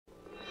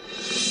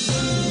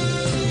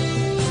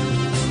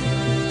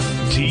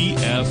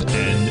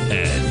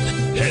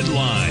TFNN.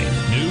 Headline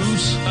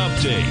News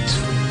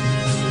Update.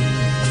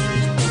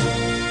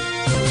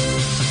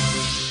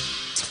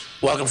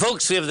 Welcome,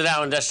 folks. We have the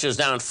Dow Industrials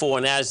down 4,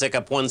 Nasdaq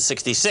up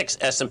 166,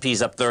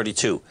 S&P's up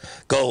 32.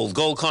 Gold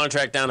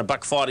contract down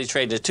 $1.40,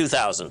 traded at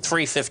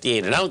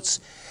 $2,358 an ounce.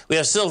 We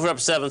have silver up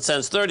 7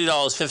 cents,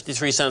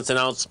 $30.53 an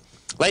ounce.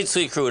 Light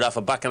sweet crude off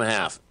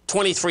 $1.50,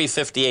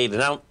 $23.58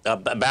 an ounce, a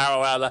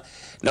barrel rather.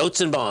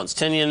 Notes and bonds,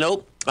 10-year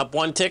note up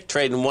 1 tick,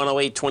 trading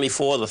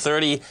 108.24. The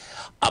 30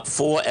 up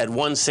 4 at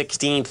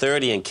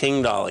 116.30. And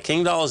King dollar.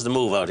 King dollar's the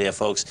move out here,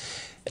 folks.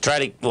 It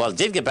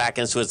did get back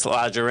into its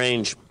larger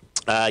range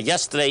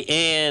yesterday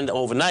and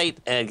overnight,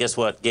 and guess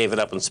what? Gave it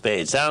up in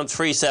spades. Down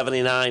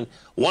 379,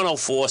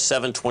 104,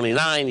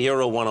 729,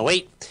 euro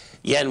 108,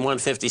 yen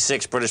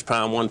 156, British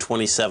pound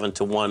 127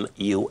 to 1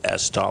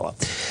 US dollar.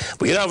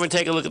 We get over and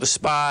take a look at the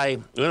SPY.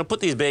 We're going to put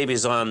these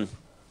babies on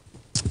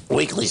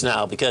weeklies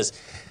now because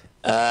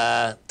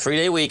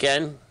 3-day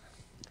weekend,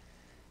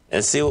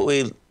 and see what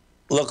we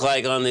look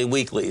like on the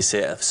weeklies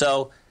here.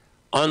 So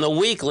on the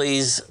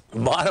weeklies,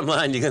 bottom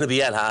line, you're going to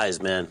be at highs,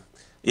 man.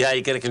 Yeah,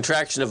 you get a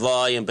contraction of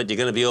volume, but you're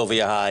going to be over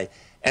your high.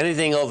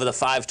 Anything over the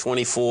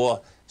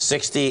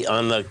 524.60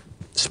 on the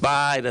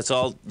SPY, that's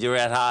all you're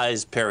at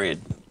highs,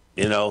 period.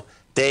 You know,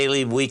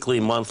 daily, weekly,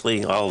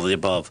 monthly, all of the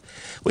above.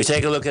 We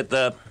take a look at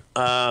the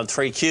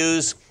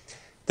 3Qs.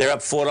 They're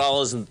up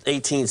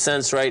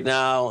 $4.18 right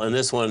now, and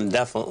this one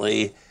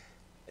definitely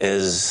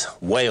is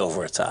way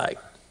over its high.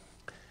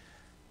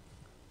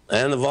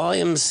 And the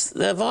volume's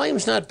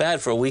not bad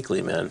for a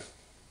weekly, man.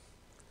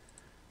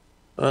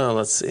 Well,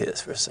 let's see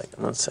this for a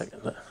second. 1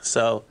 second.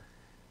 So,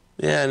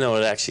 yeah, no,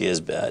 it actually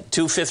is bad.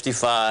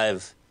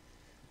 255.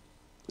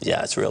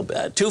 Yeah, it's real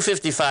bad.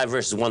 255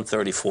 versus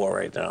 134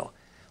 right now.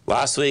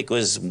 Last week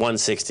was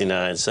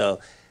 169. So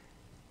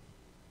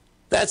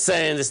that's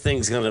saying this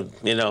thing's going to,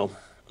 you know,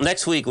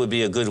 next week would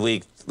be a good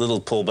week,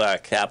 little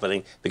pullback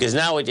happening. Because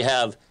now what you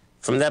have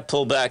from that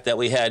pullback that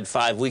we had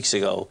 5 weeks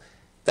ago,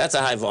 that's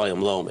a high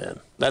volume low, man.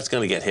 That's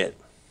going to get hit.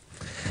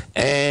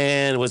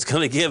 And what's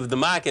going to give the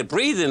market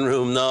breathing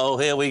room, though,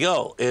 here we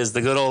go, is the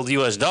good old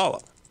U.S. dollar.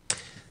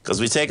 Because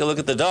we take a look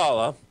at the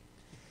dollar,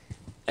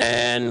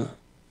 and,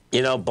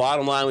 you know,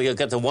 bottom line, we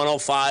got to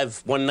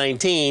 105,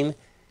 119,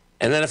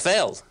 and then it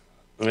failed.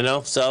 You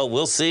know, so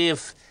we'll see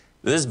if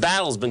this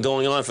battle's been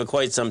going on for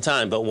quite some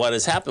time. But what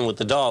has happened with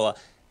the dollar,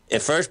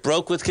 it first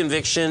broke with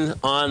conviction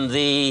on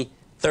the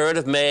 3rd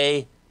of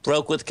May,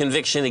 broke with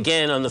conviction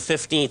again on the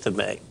 15th of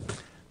May.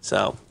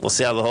 So we'll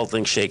see how the whole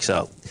thing shakes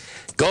out.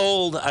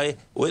 Gold, I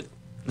wish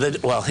the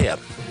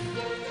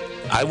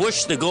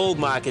gold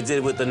market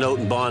did what the note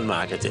and bond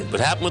market did.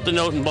 What happened with the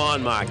note and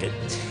bond market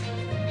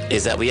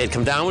is that we had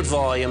come down with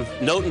volume.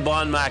 Note and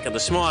bond market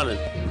this morning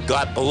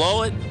got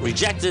below it,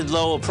 rejected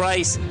lower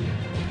price,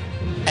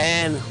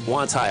 and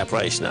wants higher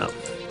price now.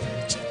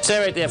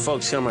 Stay right there,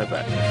 folks. Come right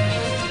back.